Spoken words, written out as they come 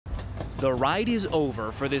The ride is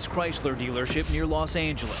over for this Chrysler dealership near Los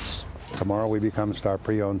Angeles. Tomorrow we become Star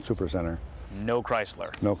Pre-Owned Supercenter. No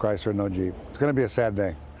Chrysler. No Chrysler, no Jeep. It's going to be a sad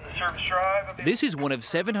day. This is one of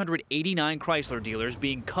 789 Chrysler dealers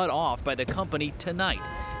being cut off by the company tonight.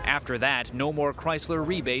 After that, no more Chrysler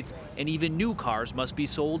rebates, and even new cars must be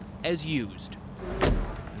sold as used.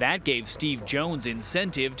 That gave Steve Jones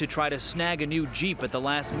incentive to try to snag a new Jeep at the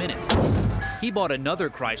last minute. He bought another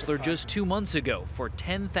Chrysler just 2 months ago for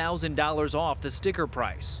 $10,000 off the sticker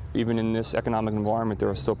price. Even in this economic environment, there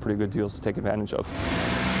are still pretty good deals to take advantage of.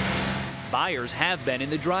 Buyers have been in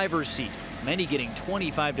the driver's seat, many getting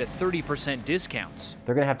 25 to 30% discounts.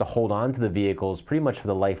 They're going to have to hold on to the vehicles pretty much for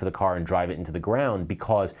the life of the car and drive it into the ground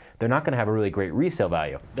because they're not going to have a really great resale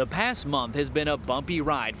value. The past month has been a bumpy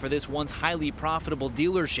ride for this once highly profitable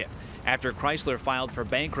dealership. After Chrysler filed for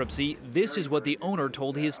bankruptcy, this is what the owner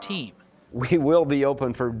told his team. We will be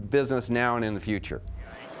open for business now and in the future.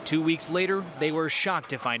 2 weeks later, they were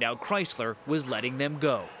shocked to find out Chrysler was letting them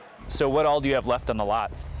go. So what all do you have left on the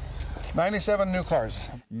lot? 97 new cars.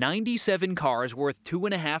 97 cars worth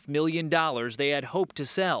 $2.5 million they had hoped to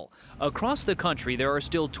sell. Across the country, there are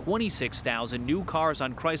still 26,000 new cars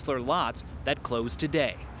on Chrysler lots that close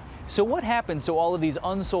today. So what happens to all of these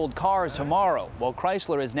unsold cars tomorrow? Well,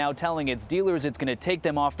 Chrysler is now telling its dealers it's going to take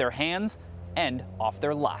them off their hands and off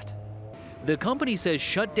their lot. The company says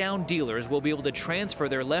shut down dealers will be able to transfer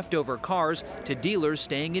their leftover cars to dealers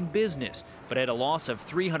staying in business, but at a loss of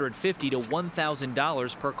 $350 to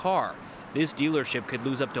 $1,000 per car. This dealership could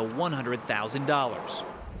lose up to $100,000.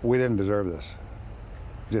 We didn't deserve this.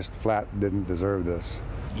 Just flat didn't deserve this.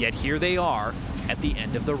 Yet here they are at the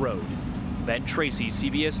end of the road. Ben Tracy,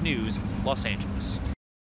 CBS News, Los Angeles.